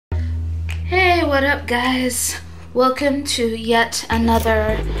what up guys? Welcome to yet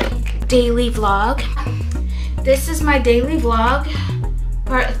another daily vlog. This is my daily vlog,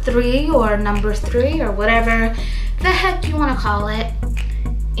 part 3 or number 3 or whatever the heck you want to call it.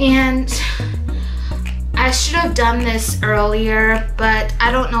 And I should have done this earlier, but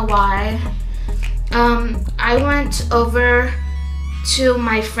I don't know why. I went over to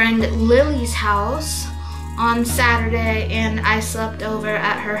my friend Lily's house on Saturday and I slept over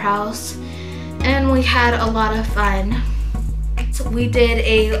at her house and we had a lot of fun. So we did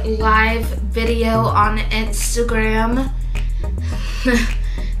a live video on Instagram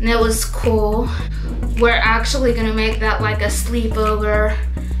and it was cool. We're actually gonna make that like a sleepover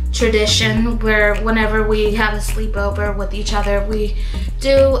tradition where whenever we have a sleepover with each other, we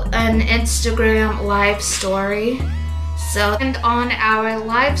do an Instagram live story. So, and on our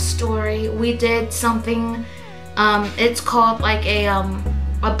live story, we did something, it's called like a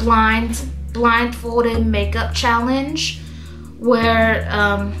blindfolded makeup challenge, where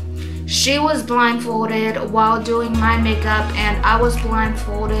she was blindfolded while doing my makeup and I was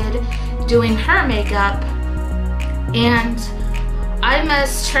blindfolded doing her makeup, and I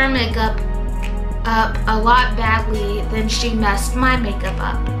messed her makeup up a lot badly than she messed my makeup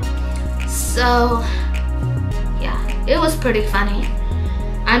up. So yeah, it was pretty funny.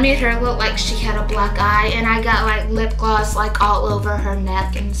 I made her look like she had a black eye and I got like lip gloss like all over her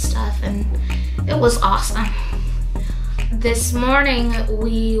neck and stuff, and it was awesome. This morning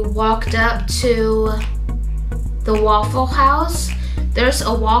we walked up to the Waffle House. There's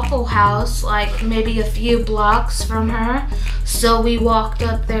a Waffle House like maybe a few blocks from her, so we walked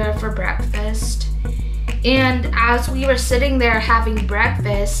up there for breakfast. And as we were sitting there having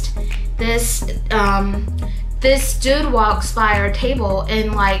breakfast, this dude walks by our table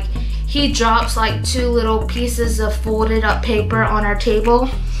and like he drops like 2 little pieces of folded up paper on our table,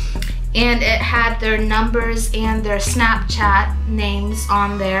 and it had their numbers and their Snapchat names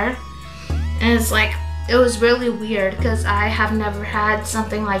on there. And it's like, it was really weird because I have never had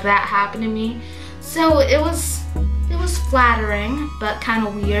something like that happen to me. So it was flattering but kind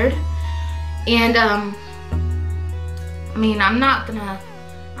of weird. And I mean, I'm not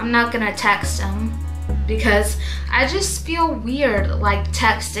gonna text him because I just feel weird like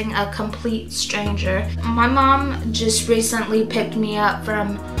texting a complete stranger. My mom just recently picked me up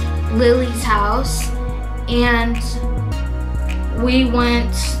from Lily's house and we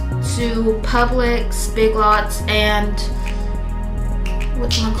went to Publix, Big Lots, and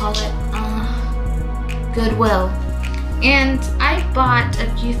Goodwill. And I bought a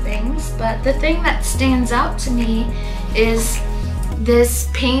few things, but the thing that stands out to me is this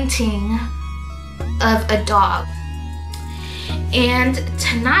painting of a dog. And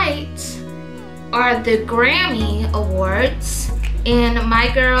tonight are the Grammy Awards, and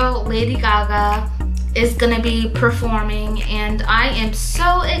my girl Lady Gaga is gonna be performing, and I am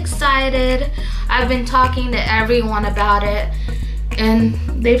so excited. I've been talking to everyone about it and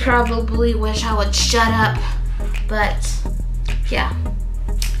they probably wish I would shut up, but yeah.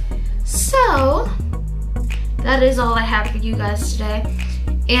 So that is all I have for you guys today.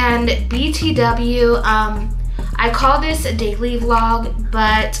 And BTW, I call this a daily vlog,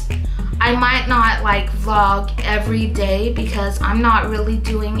 but I might not like vlog every day because I'm not really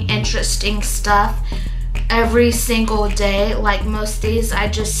doing interesting stuff every single day. Like most days I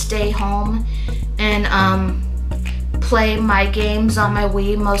just stay home and play my games on my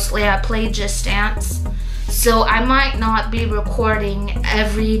Wii. Mostly I play Just Dance. So I might not be recording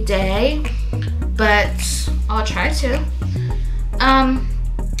every day, but I'll try to.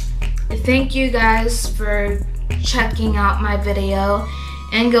 Thank you guys for checking out my video,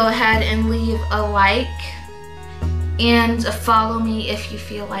 and go ahead and leave a like and follow me if you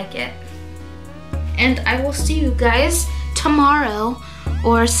feel like it. And I will see you guys tomorrow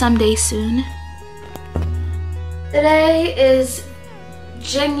or someday soon. Today is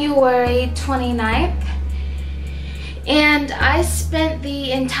January 29th and I spent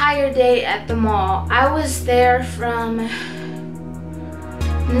the entire day at the mall. I was there from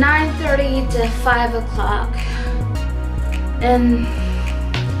 9:30 to 5 o'clock. And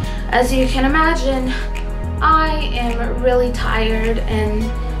as you can imagine, I am really tired, and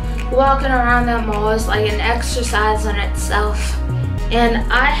walking around that mall is like an exercise in itself. And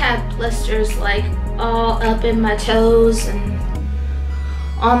I had blisters like all up in my toes and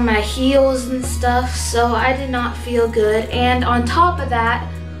on my heels and stuff, so I did not feel good. And on top of that,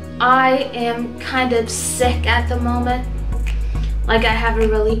 I am kind of sick at the moment. Like I have a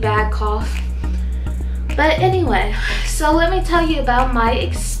really bad cough. But anyway, so let me tell you about my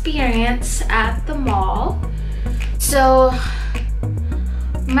experience at the mall. So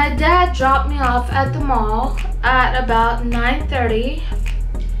my dad dropped me off at the mall at about 9:30,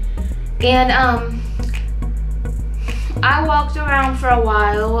 and I walked around for a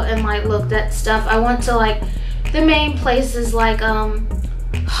while and like looked at stuff. I went to like the main places like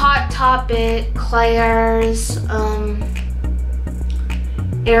Hot Topic, Claire's,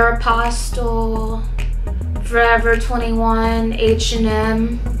 Aeropostale, Forever 21,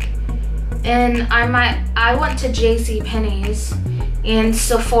 H&M, and I went to JCPenney's and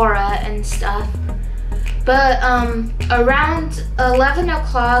Sephora and stuff. But around 11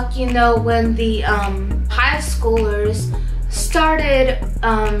 o'clock, you know, when the high schoolers started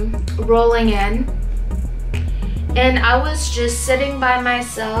rolling in, and I was just sitting by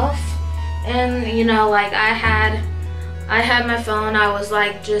myself, and you know, like I had my phone. I was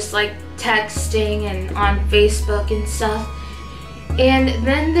like just like texting and on Facebook and stuff, and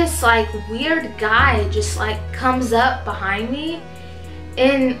then this like weird guy just like comes up behind me,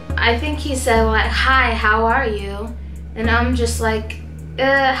 and I think he said like, "Hi, how are you?" And I'm just like,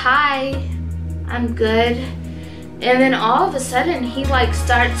 "Hi, I'm good." And then all of a sudden he like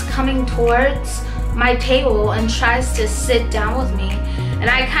starts coming towards my table and tries to sit down with me, and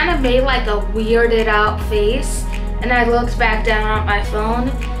I kind of made like a weirded out face, and I looked back down at my phone,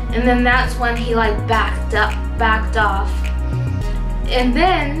 and then that's when he like backed off. And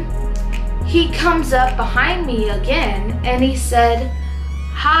then he comes up behind me again and he said,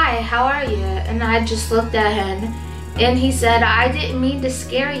 "Hi, how are you?" And I just looked at him, and he said, "I didn't mean to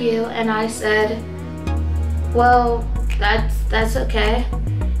scare you." And I said, "Well, that's okay."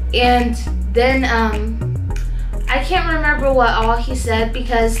 And then I can't remember what all he said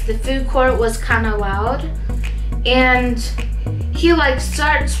because the food court was kind of loud, and he like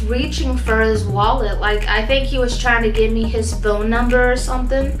starts reaching for his wallet. Like I think he was trying to give me his phone number or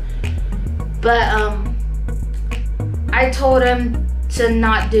something, but I told him to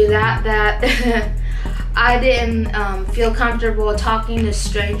not do that, I didn't feel comfortable talking to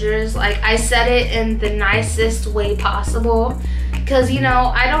strangers. Like I said it in the nicest way possible, because you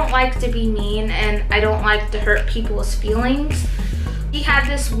know, I don't like to be mean and I don't like to hurt people's feelings. He had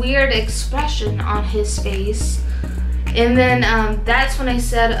this weird expression on his face, and then that's when I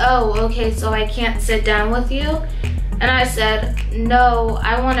said, "Oh, okay, so I can't sit down with you?" And I said, "No,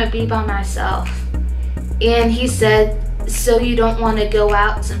 I want to be by myself." And he said, "So you don't want to go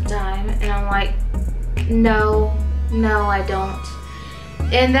out sometime?" And I'm like, no, I don't.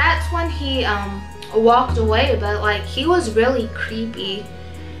 And that's when he walked away, but like he was really creepy,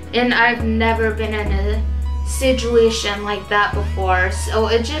 and I've never been in a situation like that before, so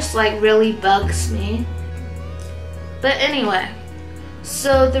it just like really bugs me. But anyway,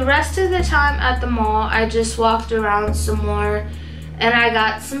 so the rest of the time at the mall, I just walked around some more, and I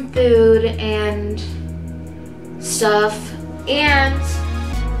got some food and stuff, and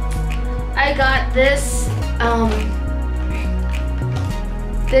I got this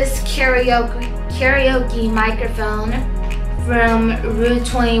this karaoke microphone from Route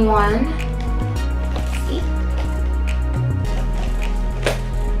 21.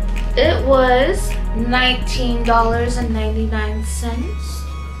 It was $19.99.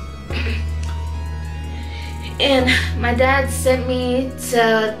 And my dad sent me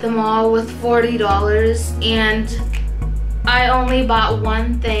to the mall with $40, and I only bought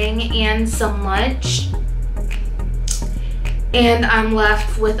one thing and some lunch, and I'm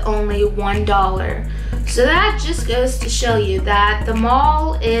left with only $1. So that just goes to show you that the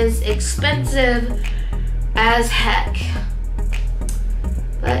mall is expensive as heck.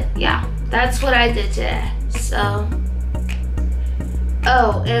 But yeah, that's what I did today. So,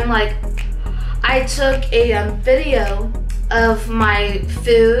 oh, and like I took a video of my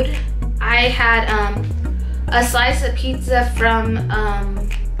food. I had a slice of pizza from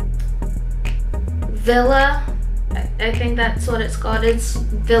Villa. I think that's what it's called. It's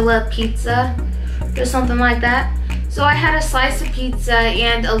Villa Pizza or something like that. So I had a slice of pizza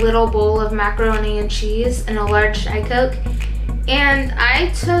and a little bowl of macaroni and cheese and a large Diet Coke. And I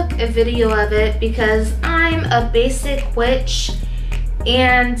took a video of it because I'm a basic witch,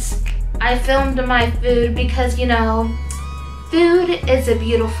 and I filmed my food because, you know, food is a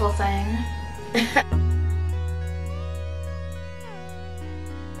beautiful thing.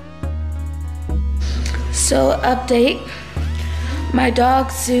 So update, my dog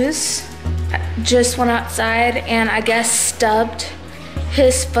Zeus just went outside and I guess stubbed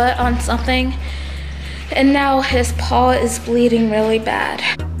his foot on something, and now his paw is bleeding really bad.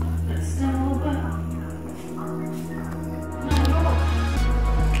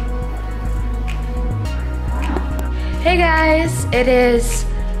 Hey guys, it is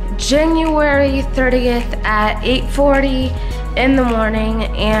January 30th at 8:40, in the morning,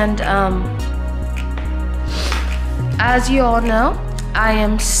 and as you all know, I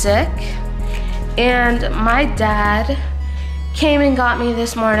am sick, and my dad came and got me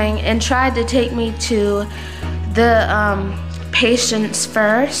this morning and tried to take me to the patients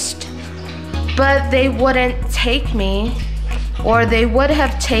first, but they wouldn't take me, or they would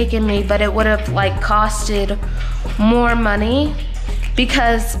have taken me, but it would have like costed more money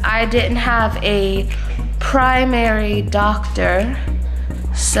because I didn't have a primary doctor.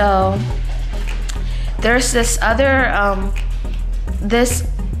 So there's this other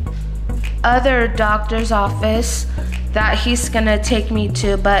doctor's office that he's gonna take me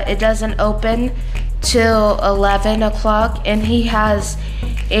to, but it doesn't open till 11 o'clock, and he has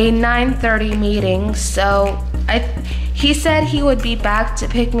a 9:30 meeting. So he said he would be back to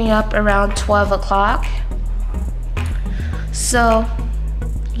pick me up around 12 o'clock. So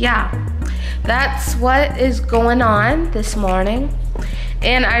yeah, that's what is going on this morning.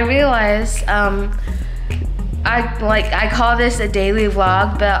 And I realized I call this a daily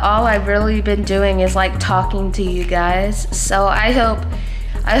vlog, but all I've really been doing is like talking to you guys. So I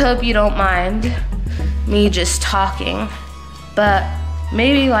hope you don't mind me just talking, but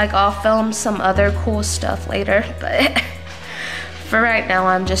maybe like I'll film some other cool stuff later, but for right now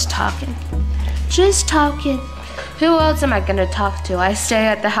I'm just talking. Who else am I gonna talk to? I stay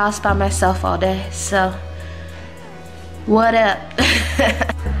at the house by myself all day, so what up?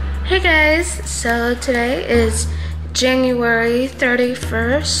 Hey guys, so today is January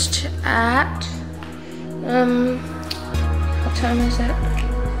 31st at what time is it?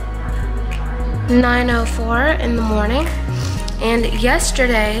 9:04 in the morning. And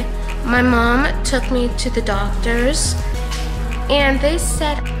yesterday my mom took me to the doctors, and they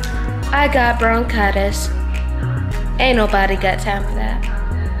said I got bronchitis. Ain't nobody got time for that.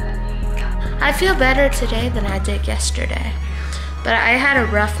 I feel better today than I did yesterday, but I had a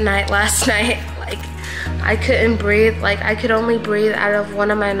rough night last night. Like, I couldn't breathe. Like, I could only breathe out of one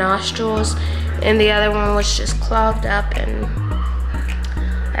of my nostrils, and the other one was just clogged up, and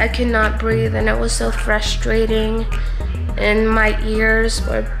I could not breathe, and it was so frustrating, and my ears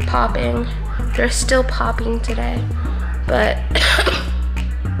were popping. They're still popping today, but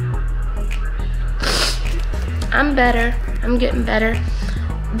I'm better. I'm getting better.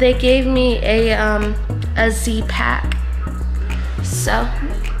 They gave me a Z-Pack. So,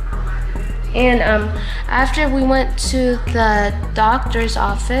 and after we went to the doctor's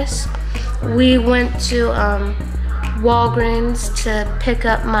office, we went to Walgreens to pick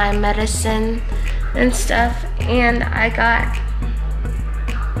up my medicine and stuff, and oh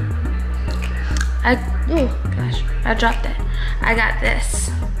gosh, I dropped it. I got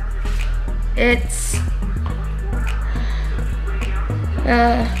this. It's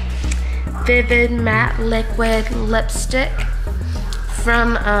Vivid Matte Liquid Lipstick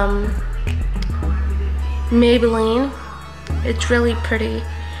from Maybelline. It's really pretty.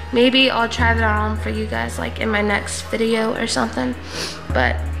 Maybe I'll try that on for you guys like in my next video or something,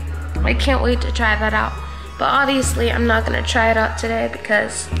 but I can't wait to try that out. But obviously I'm not gonna try it out today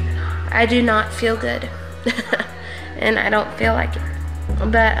because I do not feel good and I don't feel like it.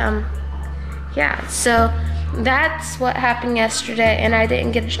 But yeah, so that's what happened yesterday, and I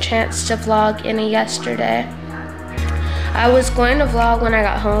didn't get a chance to vlog any yesterday. I was going to vlog when I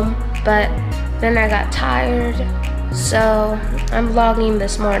got home, but then I got tired, so I'm vlogging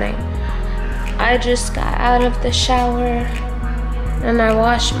this morning. I just got out of the shower and I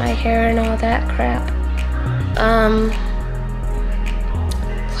washed my hair and all that crap.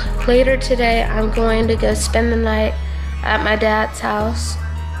 Later today I'm going to go spend the night at my dad's house.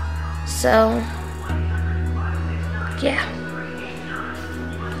 So yeah.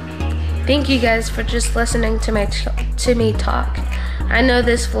 Thank you guys for just listening to me talk. I know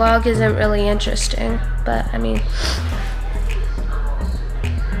this vlog isn't really interesting, but I mean,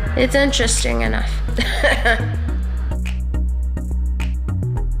 it's interesting enough.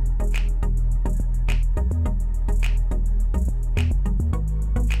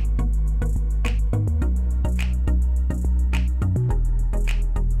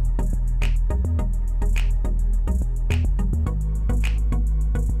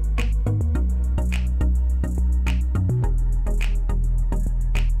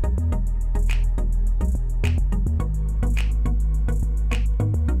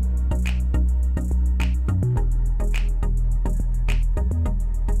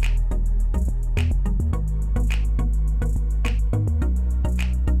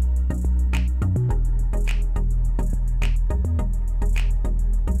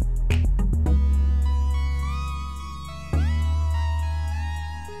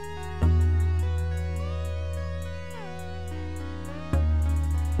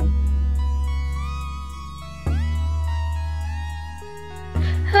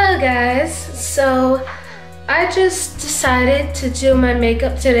 guys, so I just decided to do my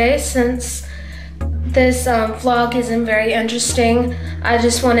makeup today since this vlog isn't very interesting. I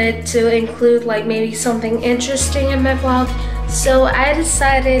just wanted to include like maybe something interesting in my vlog. So I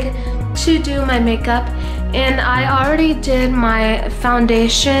decided to do my makeup, and I already did my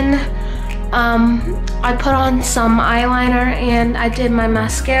foundation. I put on some eyeliner and I did my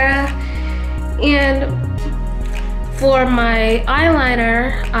mascara, and for my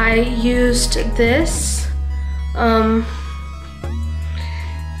eyeliner I used this long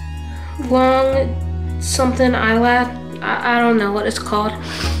something eyelash, I don't know what it's called,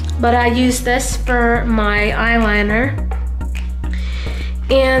 but I used this for my eyeliner,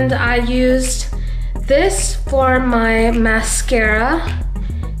 and I used this for my mascara.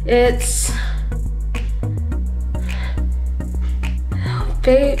 It's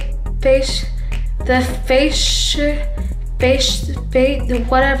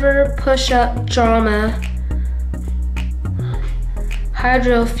whatever push-up drama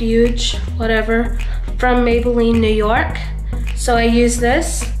hydrofuge whatever from Maybelline, New York. So I use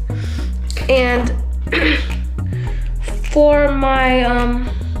this, and for my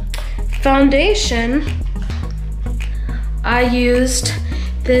foundation I used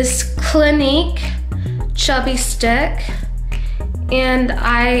this Clinique chubby stick, and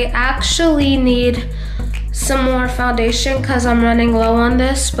I actually need some more foundation because I'm running low on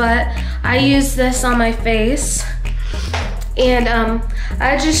this, but I use this on my face. And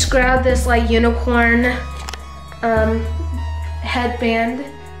I just grabbed this like unicorn headband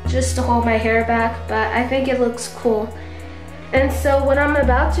just to hold my hair back, but I think it looks cool. And so what I'm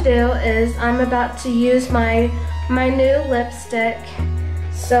about to do is I'm about to use my new lipstick.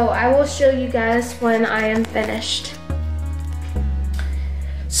 So I will show you guys when I am finished.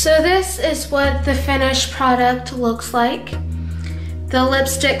 So this is what the finished product looks like. The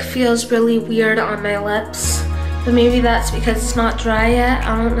lipstick feels really weird on my lips, but maybe that's because it's not dry yet,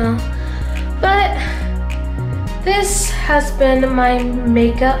 I don't know. But this has been my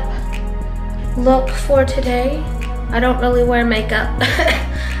makeup look for today. I don't really wear makeup.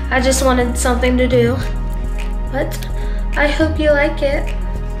 I just wanted something to do. But I hope you like it.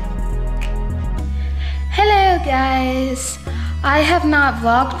 Hello guys. I have not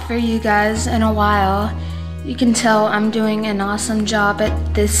vlogged for you guys in a while. You can tell I'm doing an awesome job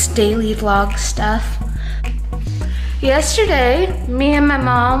at this daily vlog stuff. Yesterday, me and my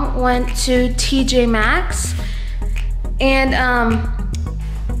mom went to TJ Maxx, and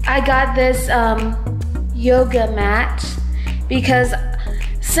I got this yoga mat because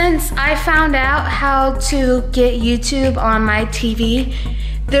since I found out how to get YouTube on my TV,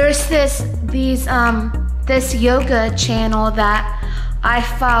 there's this yoga channel that I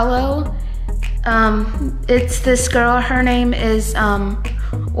follow. It's this girl, her name is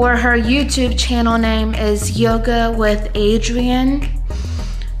or her YouTube channel name is Yoga with Adrian.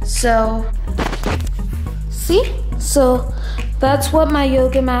 So, see? So that's what my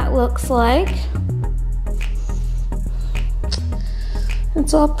yoga mat looks like.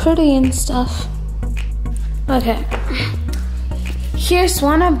 It's all pretty and stuff. Okay. Here's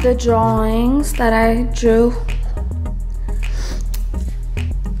one of the drawings that I drew.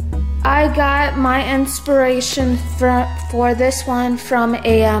 I got my inspiration for this one from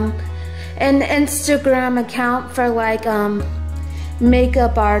an Instagram account for like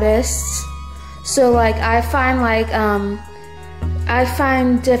makeup artists. So like I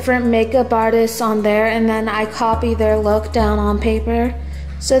find different makeup artists on there, and then I copy their look down on paper.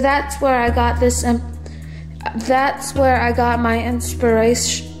 So that's where I got this. That's where I got my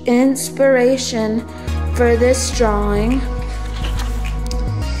inspiration for this drawing.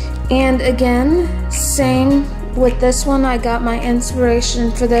 And again, same with this one, I got my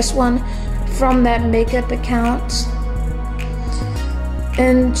inspiration for this one from that makeup account.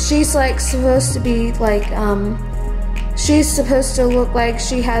 And she's like supposed to be like, she's supposed to look like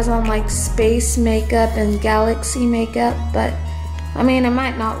she has on like space makeup and galaxy makeup, but I mean, it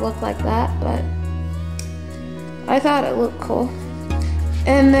might not look like that, but I thought it looked cool.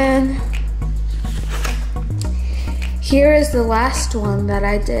 And then here is the last one that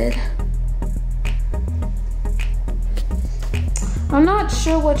I did. I'm not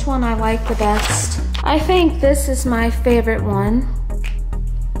sure which one I like the best. I think this is my favorite one.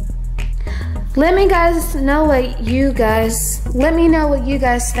 Let me know what you guys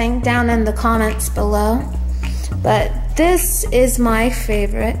think down in the comments below. But this is my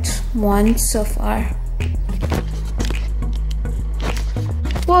favorite one so far.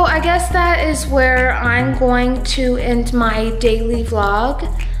 Well, I guess that is where I'm going to end my daily vlog.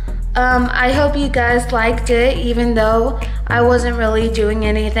 I hope you guys liked it, even though I wasn't really doing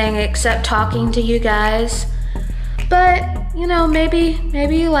anything except talking to you guys. But, you know, maybe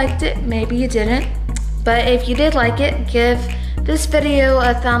you liked it, maybe you didn't. But if you did like it, give this video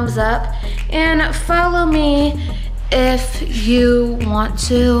a thumbs up and follow me if you want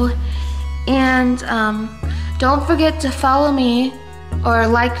to. And don't forget to follow me or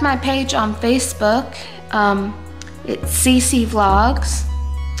like my page on Facebook. It's CC Vlogs.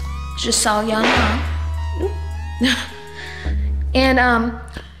 Just so y'all know. And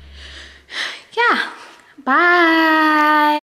yeah, bye.